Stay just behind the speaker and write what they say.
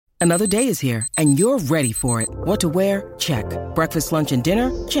Another day is here, and you're ready for it. What to wear? Check. Breakfast, lunch, and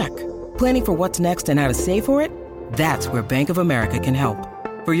dinner? Check. Planning for what's next and how to save for it? That's where Bank of America can help.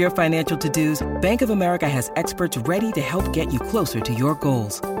 For your financial to-dos, Bank of America has experts ready to help get you closer to your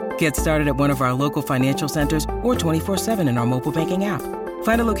goals. Get started at one of our local financial centers or 24/7 in our mobile banking app.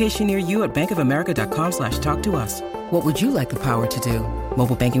 Find a location near you at bankofamerica.com/talktous. What would you like the power to do?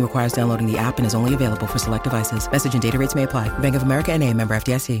 Mobile banking requires downloading the app and is only available for select devices. Message and data rates may apply. Bank of America N.A., member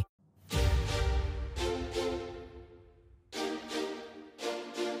FDIC.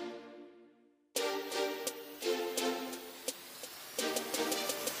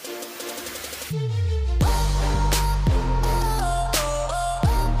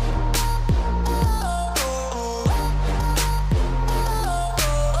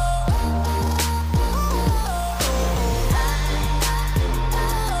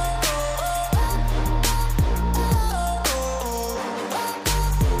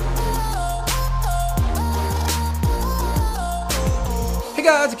 Hey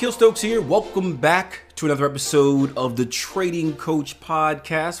guys, Akil Stokes here. Welcome back to another episode of the Trading Coach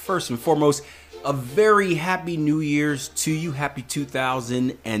Podcast. First and foremost, a very happy New Year's to you. Happy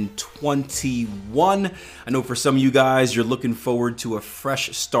 2021. I know for some of you guys, you're looking forward to a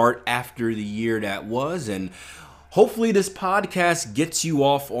fresh start after the year that was, and hopefully this podcast gets you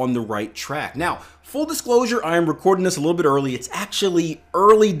off on the right track. Now, full disclosure, I am recording this a little bit early. It's actually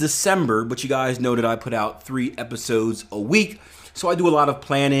early December, but you guys know that I put out 3 episodes a week. So I do a lot of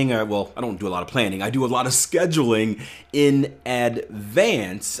planning. Well, I don't do a lot of planning. I do a lot of scheduling in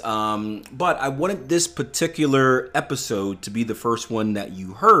advance. But I wanted this particular episode to be the first one that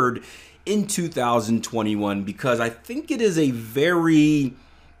you heard in 2021 because I think it is it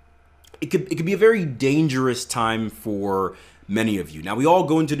could be a very dangerous time for many of you. Now, we all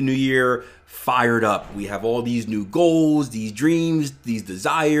go into the new year fired up. We have all these new goals, these dreams, these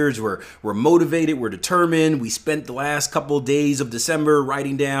desires. We're motivated, we're determined. We spent the last couple of days of December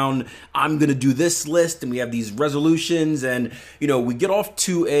writing down, I'm going to do this list, and we have these resolutions, and we get off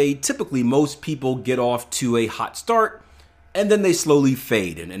to typically most people get off to a hot start, and then they slowly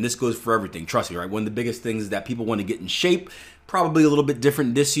fade. And this goes for everything. Trust me, right? One of the biggest things is that people want to get in shape. Probably a little bit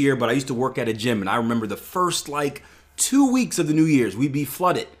different this year, but I used to work at a gym, and I remember the first 2 weeks of the New Year's, we'd be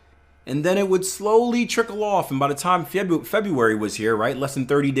flooded. And then it would slowly trickle off. And by the time February was here, right, less than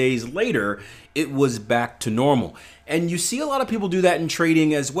 30 days later, it was back to normal. And you see a lot of people do that in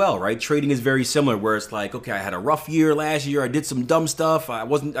trading as well, right? Trading is very similar, where it's like, okay, I had a rough year last year. I did some dumb stuff. I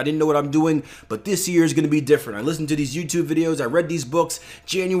didn't know what I'm doing, but this year is going to be different. I listened to these YouTube videos. I read these books.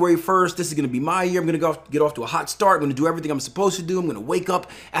 January 1st, this is going to be my year. I'm going to get off to a hot start. I'm going to do everything I'm supposed to do. I'm going to wake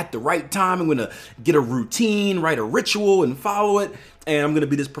up at the right time. I'm going to get a routine, write a ritual, and follow it. And I'm going to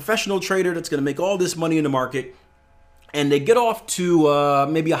be this professional trader that's going to make all this money in the market. And they get off to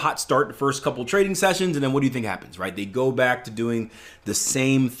maybe a hot start the first couple trading sessions, and then what do you think happens, right? They go back to doing the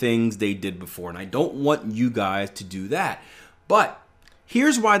same things they did before, and I don't want you guys to do that. But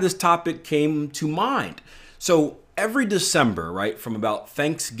here's why this topic came to mind. So every December, right, from about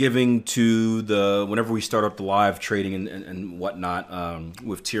Thanksgiving to whenever we start up the live trading and whatnot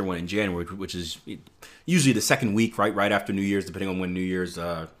with Tier 1 in January, which is usually the second week, right after New Year's, depending on when New Year's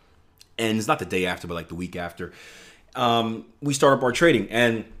ends, not the day after, but the week after. We start up our trading,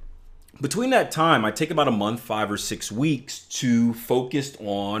 and between that time, I take about a month, 5 or 6 weeks to focus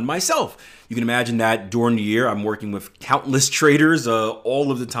on myself. You can imagine that during the year, I'm working with countless traders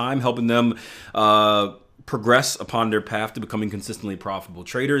all of the time, helping them progress upon their path to becoming consistently profitable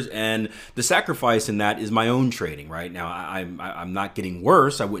traders. And the sacrifice in that is my own trading. Right now, I'm not getting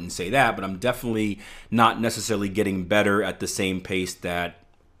worse. I wouldn't say that, but I'm definitely not necessarily getting better at the same pace that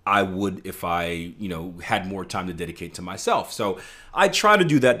I would if I, had more time to dedicate to myself. So I try to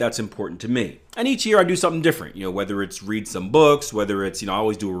do that. That's important to me. And each year I do something different, whether it's read some books, whether it's, I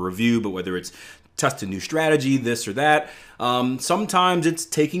always do a review, but whether it's test a new strategy, this or that. Sometimes it's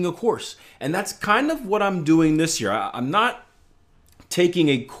taking a course. And that's kind of what I'm doing this year. I'm not taking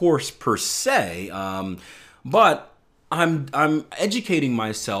a course per se, but I'm educating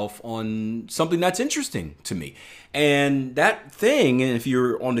myself on something that's interesting to me. And that thing, and if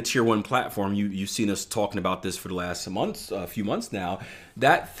you're on the Tier 1 platform, you've seen us talking about this for the last few months now,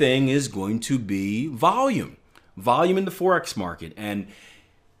 that thing is going to be volume in the Forex market. And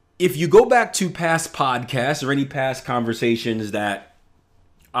if you go back to past podcasts or any past conversations that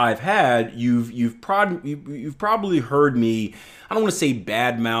I've had, you've probably heard me, I don't want to say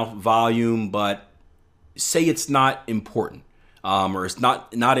badmouth volume, but say it's not important, or it's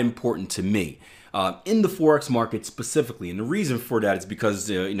not important to me. in the Forex market specifically. And the reason for that is because,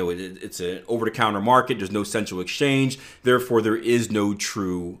 it's an over-the-counter market. There's no central exchange. Therefore, there is no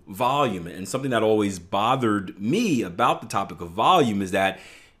true volume. And something that always bothered me about the topic of volume is that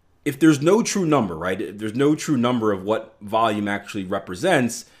if there's no true number, right? If there's no true number of what volume actually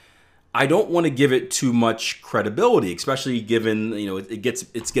represents, I don't want to give it too much credibility, especially given,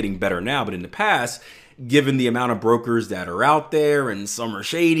 it's getting better now, but in the past, given the amount of brokers that are out there, and some are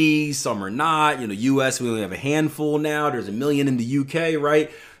shady, some are not. US, we only have a handful now. There's 1 million in the UK,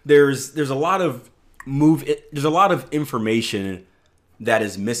 right? There's a lot of information that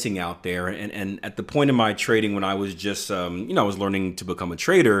is missing out there. And at the point of my trading, when I was just, I was learning to become a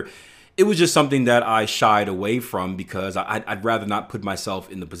trader, it was just something that I shied away from because I'd rather not put myself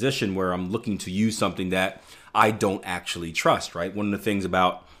in the position where I'm looking to use something that I don't actually trust, right? One of the things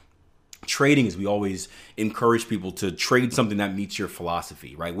about trading is we always encourage people to trade something that meets your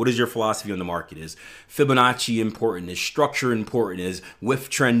philosophy, right? What is your philosophy on the market? Is Fibonacci important? Is structure important? Is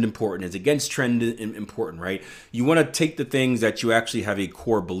with trend important? Is against trend important, right? You want to take the things that you actually have a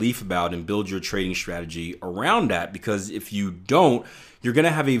core belief about and build your trading strategy around that, because if you don't, you're going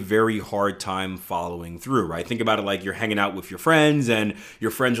to have a very hard time following through, right? Think about it like you're hanging out with your friends and your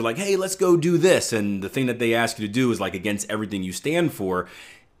friends are like, hey, let's go do this. And the thing that they ask you to do is like against everything you stand for.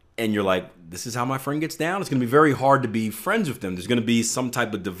 And you're like, this is how my friend gets down. It's going to be very hard to be friends with them. There's going to be some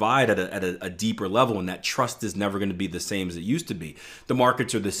type of divide at a deeper level, and that trust is never going to be the same as it used to be. The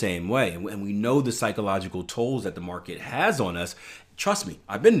markets are the same way, and we know the psychological tolls that the market has on us. Trust me,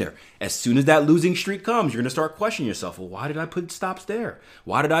 I've been there. As soon as that losing streak comes, you're going to start questioning yourself. Well, why did I put stops there?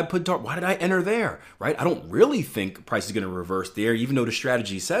 Why did I enter there? Right? I don't really think price is going to reverse there, even though the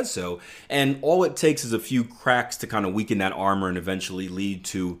strategy says so. And all it takes is a few cracks to kind of weaken that armor and eventually lead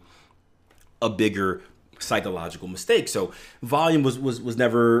to a bigger psychological mistake. So volume was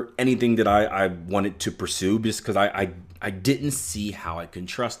never anything that I wanted to pursue, just because I didn't see how I can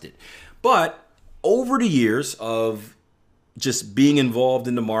trust it. But over the years of just being involved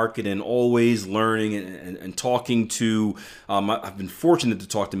in the market and always learning and talking to, I've been fortunate to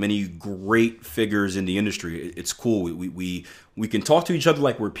talk to many great figures in the industry. It's cool. We can talk to each other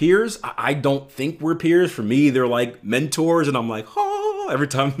like we're peers. I don't think we're peers. For me, they're like mentors, and I'm like, every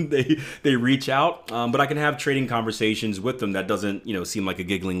time they reach out. But I can have trading conversations with them that doesn't, seem like a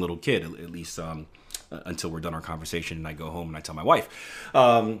giggling little kid, at least until we're done our conversation and I go home and I tell my wife.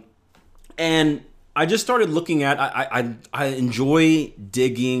 And I just started looking at, I enjoy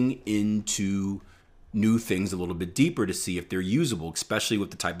digging into new things a little bit deeper to see if they're usable, especially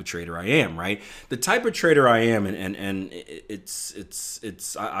with the type of trader I am, right? The type of trader I am, and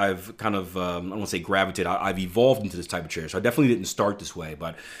I've kind of, I don't want to say gravitated, I've evolved into this type of trader. So I definitely didn't start this way,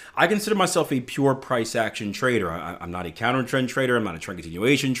 but I consider myself a pure price action trader. I'm not a counter trend trader. I'm not a trend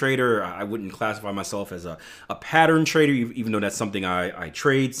continuation trader. I wouldn't classify myself as a pattern trader, even though that's something I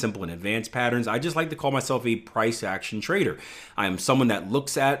trade, simple and advanced patterns. I just like to call myself a price action trader. I am someone that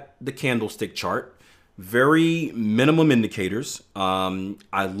looks at the candlestick chart, very minimum indicators.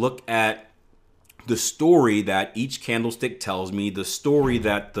 I look at the story that each candlestick tells me, the story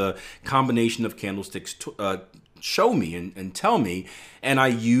that the combination of candlesticks show me and tell me, and I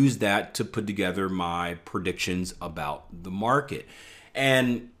use that to put together my predictions about the market.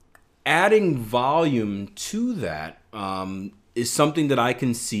 And adding volume to that is something that I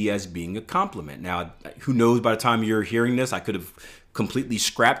can see as being a compliment. Now, who knows, by the time you're hearing this, I could have completely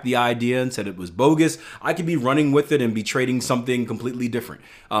scrapped the idea and said it was bogus. I could be running with it and be trading something completely different.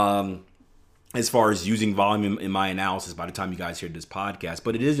 As far as using volume in my analysis by the time you guys hear this podcast.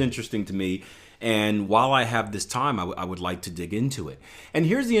 But it is interesting to me. And while I have this time, I would like to dig into it. And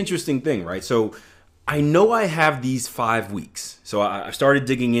here's the interesting thing, right? So I know I have these 5 weeks. So I started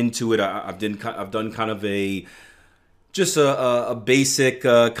digging into it. I've done kind of a basic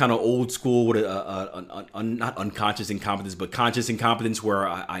kind of old school, with not unconscious incompetence, but conscious incompetence, where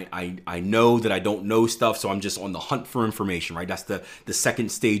I know that I don't know stuff, so I'm just on the hunt for information, right? That's the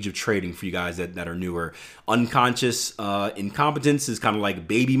second stage of trading for you guys that are newer. Unconscious incompetence is kind of like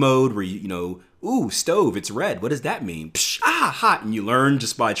baby mode, where ooh, stove, it's red. What does that mean? Psh, hot. And you learn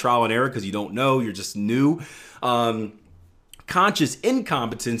just by trial and error because you don't know, you're just new. Conscious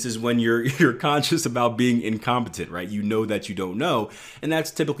incompetence is when you're conscious about being incompetent, right? You know that you don't know. And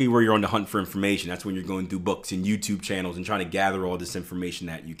that's typically where you're on the hunt for information. That's when you're going through books and YouTube channels and trying to gather all this information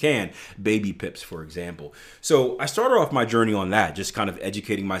that you can. Baby pips, for example. So I started off my journey on that, just kind of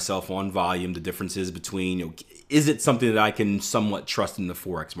educating myself on volume, the differences between, is it something that I can somewhat trust in the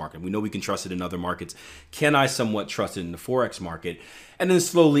Forex market? We know we can trust it in other markets. Can I somewhat trust it in the Forex market? And then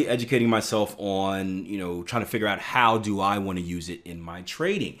slowly educating myself on, trying to figure out how do I want to use it in my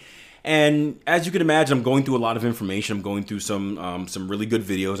trading. And as you can imagine, I'm going through a lot of information. I'm going through some really good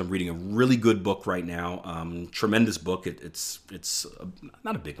videos. I'm reading a really good book right now. Tremendous book. It's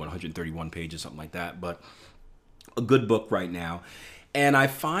not a big one, 131 pages, something like that, but a good book right now. And I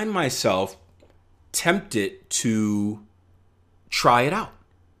find myself tempted to try it out.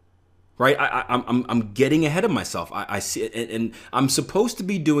 Right, I'm getting ahead of myself. I see it, and I'm supposed to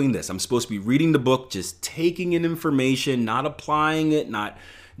be doing this. I'm supposed to be reading the book, just taking in information, not applying it, not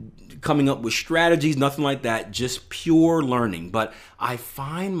coming up with strategies, nothing like that, just pure learning. But I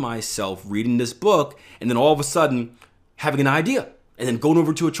find myself reading this book, and then all of a sudden having an idea, and then going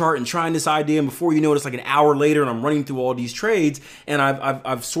over to a chart and trying this idea, and before you know it, it's like an hour later, and I'm running through all these trades, and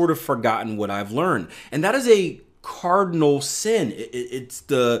I've sort of forgotten what I've learned, and that is a cardinal sin. I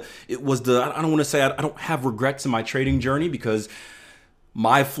don't want to say I don't have regrets in my trading journey, because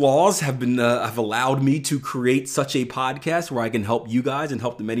my flaws have allowed me to create such a podcast where I can help you guys and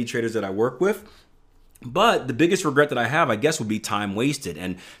help the many traders that I work with. But the biggest regret that I have, I guess, would be time wasted.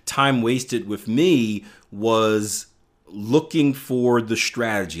 And time wasted with me was looking for the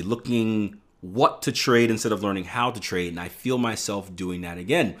strategy, looking what to trade instead of learning how to trade. And I feel myself doing that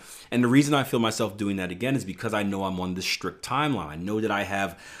again. And the reason I feel myself doing that again is because I know I'm on this strict timeline. I know that I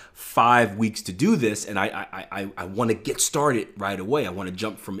have 5 weeks to do this, and I want to get started right away. I want to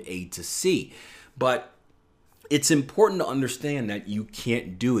jump from A to C. But it's important to understand that you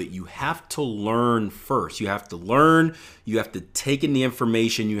can't do it. You have to learn first. You have to learn, you have to take in the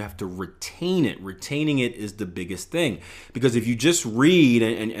information, you have to retain it. Retaining it is the biggest thing. Because if you just read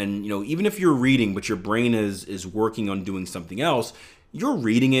and even if you're reading, but your brain is working on doing something else, you're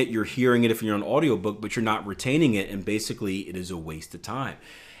reading it, you're hearing it if you're on an audiobook, but you're not retaining it, and basically it is a waste of time.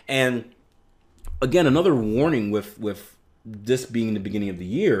 And again, another warning with this being the beginning of the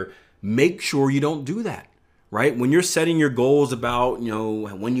year, make sure you don't do that. Right? When you're setting your goals about,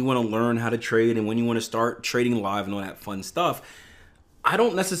 when you want to learn how to trade and when you want to start trading live and all that fun stuff, I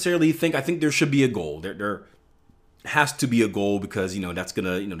don't necessarily I think there should be a goal. There has to be a goal, because, that's going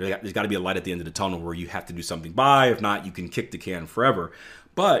to, there's got to be a light at the end of the tunnel where you have to do something by. If not, you can kick the can forever.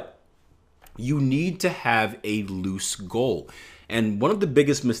 But you need to have a loose goal. And one of the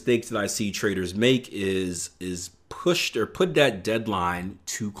biggest mistakes that I see traders make is pushed or put that deadline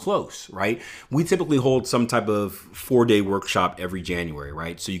too close, right? We typically hold some type of 4-day workshop every January,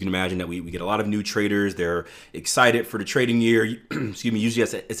 right? So you can imagine that we get a lot of new traders. They're excited for the trading year. Excuse me. Usually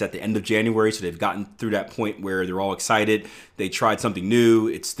it's at the end of January. So they've gotten through that point where they're all excited. They tried something new.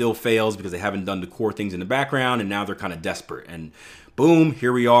 It still fails because they haven't done the core things in the background. And now they're kind of desperate. And boom,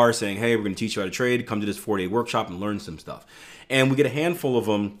 here we are saying, hey, we're going to teach you how to trade. Come to this 4-day workshop and learn some stuff. And we get a handful of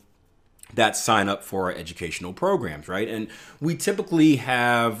them that sign up for our educational programs, right? And we typically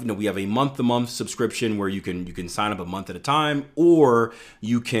have, we have a month-to-month subscription where you can sign up a month at a time, or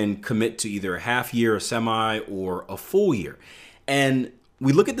you can commit to either a half year, a semi, or a full year. And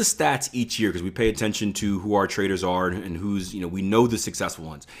we look at the stats each year because we pay attention to who our traders are and who's, we know the successful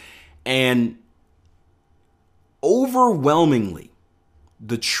ones. And overwhelmingly,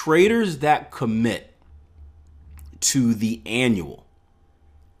 the traders that commit to the annual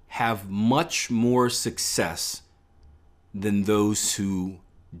have much more success than those who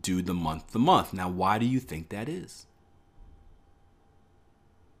do the month-to-month. Now, why do you think that is?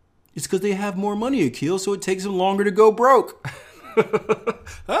 It's because they have more money, Akil, so it takes them longer to go broke.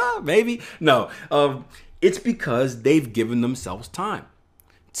 Maybe. No, it's because they've given themselves time.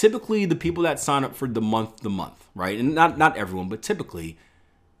 Typically, the people that sign up for the month-to-month, right? And not everyone, but typically,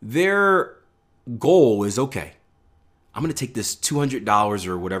 their goal is, okay, I'm going to take this $200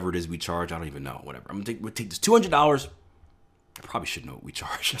 or whatever it is we charge. I don't even know, whatever. We'll take this $200. I probably should know what we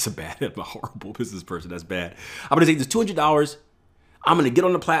charge. I'm a horrible business person. That's bad. I'm going to take this $200. I'm going to get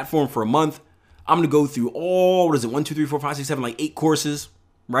on the platform for a month. I'm going to go through all, 1, 2, 3, 4, 5, 6, 7, like 8 courses,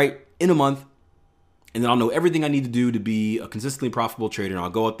 right, in a month. And then I'll know everything I need to do to be a consistently profitable trader. And I'll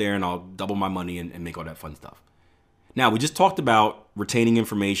go out there and I'll double my money and make all that fun stuff. Now, we just talked about retaining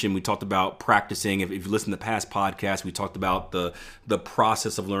information. We talked about practicing. If you listen to past podcasts, we talked about the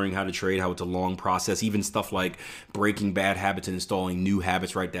process of learning how to trade, how it's a long process, even stuff like breaking bad habits and installing new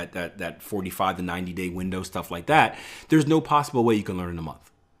habits, right? That 45 to 90-day window, stuff like that. There's no possible way you can learn in a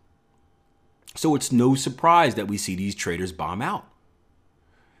month. So it's no surprise that we see these traders bomb out.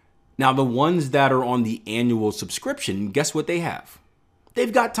 Now, the ones that are on the annual subscription, guess what they have?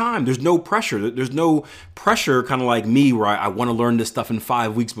 They've got time. There's no pressure. There's no pressure kind of like me where I want to learn this stuff in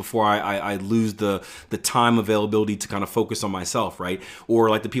 5 weeks before I lose the time availability to kind of focus on myself, right? Or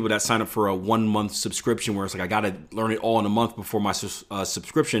like the people that sign up for a 1-month subscription where it's like I got to learn it all in a month before my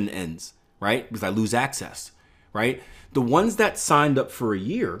subscription ends, right? Because I lose access, right? The ones that signed up for a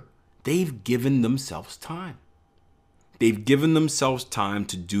year, they've given themselves time. They've given themselves time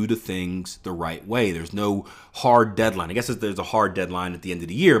to do the things the right way. There's no hard deadline. I guess there's a hard deadline at the end of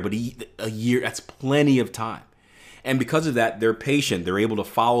the year, but a year, that's plenty of time. And because of that, they're patient. They're able to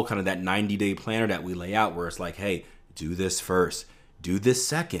follow kind of that 90-day planner that we lay out where it's like, hey, do this first, do this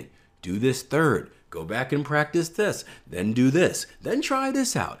second, do this third, go back and practice this, then do this, then try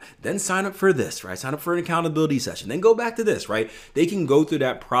this out, then sign up for this, right? Sign up for an accountability session, then go back to this, right? They can go through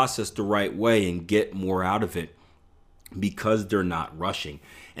that process the right way and get more out of it because they're not rushing.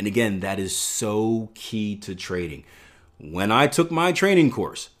 And again, that is so key to trading. When I took my training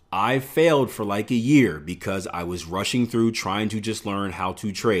course, I failed for like a year because I was rushing through trying to just learn how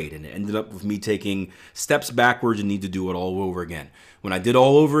to trade. And it ended up with me taking steps backwards and need to do it all over again. When I did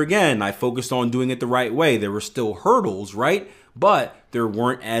all over again, I focused on doing it the right way. There were still hurdles, right? But there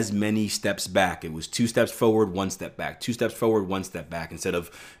weren't as many steps back. It was 2 steps forward, 1 step back, 2 steps forward, 1 step back, instead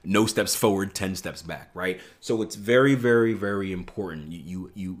of no steps forward, 10 steps back, right? So it's very, very, very important.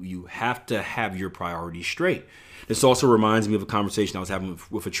 You have to have your priorities straight. This also reminds me of a conversation I was having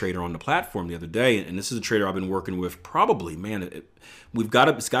with a trader on the platform the other day, and this is a trader I've been working with probably, man,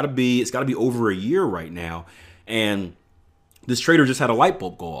 it's got to be over a year right now, and this trader just had a light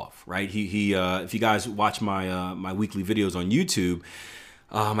bulb go off, right? He if you guys watch my weekly videos on YouTube,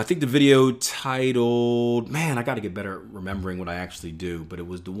 I think the video titled, man, I got to get better at remembering what I actually do, but it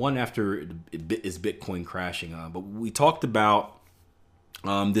was the one after is Bitcoin crashing. But we talked about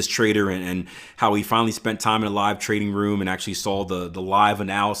this trader and how he finally spent time in a live trading room and actually saw the live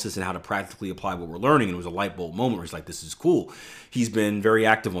analysis and how to practically apply what we're learning. And it was a light bulb moment where he's like, this is cool. He's been very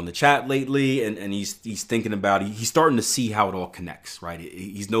active on the chat lately, and he's thinking about, he's starting to see how it all connects, right?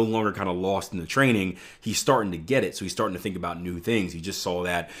 He's no longer kind of lost in the training. He's starting to get it. So he's starting to think about new things. He just saw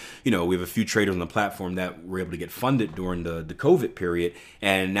that, we have a few traders on the platform that were able to get funded during the COVID period.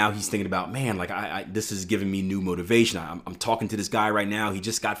 And now he's thinking about, man, like this is giving me new motivation. I'm talking to this guy right now. He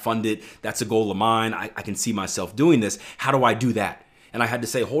just got funded. That's a goal of mine. I can see myself doing this. How do I do that? And I had to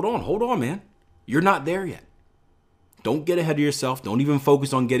say, hold on, man. You're not there yet. Don't get ahead of yourself. Don't even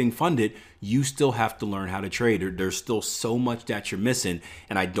focus on getting funded. You still have to learn how to trade. There's still so much that you're missing,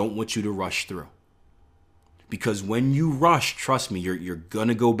 and I don't want you to rush through. Because when you rush, trust me, you're going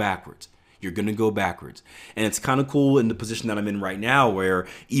to go backwards. You're going to go backwards. And it's kind of cool in the position that I'm in right now, where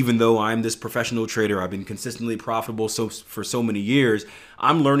even though I'm this professional trader, I've been consistently profitable for so many years,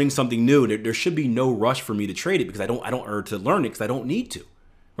 I'm learning something new. There should be no rush for me to trade it because I don't or to learn it because I don't need to.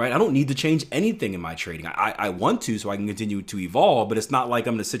 Right? I don't need to change anything in my trading. I want to so I can continue to evolve, but it's not like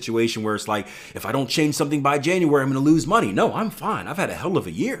I'm in a situation where it's like, if I don't change something by January, I'm going to lose money. No, I'm fine. I've had a hell of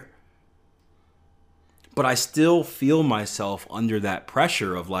a year. But I still feel myself under that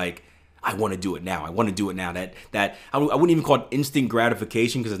pressure of like, I want to do it now. I want to do it now. That I wouldn't even call it instant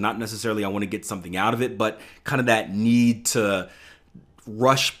gratification because it's not necessarily I want to get something out of it, but kind of that need to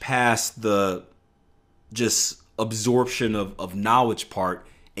rush past the just absorption of knowledge part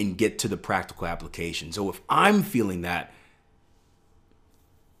and get to the practical application. So if I'm feeling that,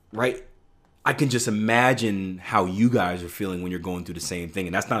 right, I can just imagine how you guys are feeling when you're going through the same thing.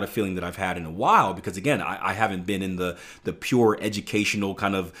 And that's not a feeling that I've had in a while because, again, I haven't been in the pure educational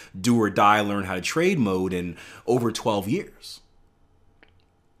kind of do or die, learn how to trade mode in over 12 years.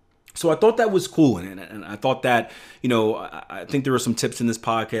 So I thought that was cool. And I thought that, I think there were some tips in this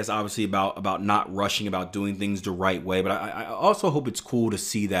podcast, obviously, about not rushing, about doing things the right way. But I also hope it's cool to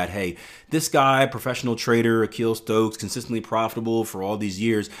see that, hey, this guy, professional trader, Akil Stokes, consistently profitable for all these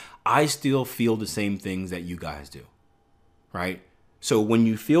years, I still feel the same things that you guys do, right? So when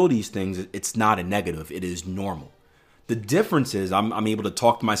you feel these things, it's not a negative. It is normal. The difference is I'm able to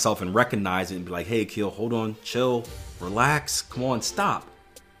talk to myself and recognize it and be like, hey, Akil, hold on, chill, relax, come on, stop.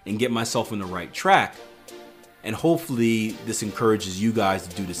 And get myself on the right track. And hopefully this encourages you guys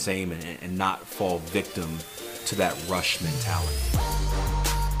to do the same and not fall victim to that rush mentality.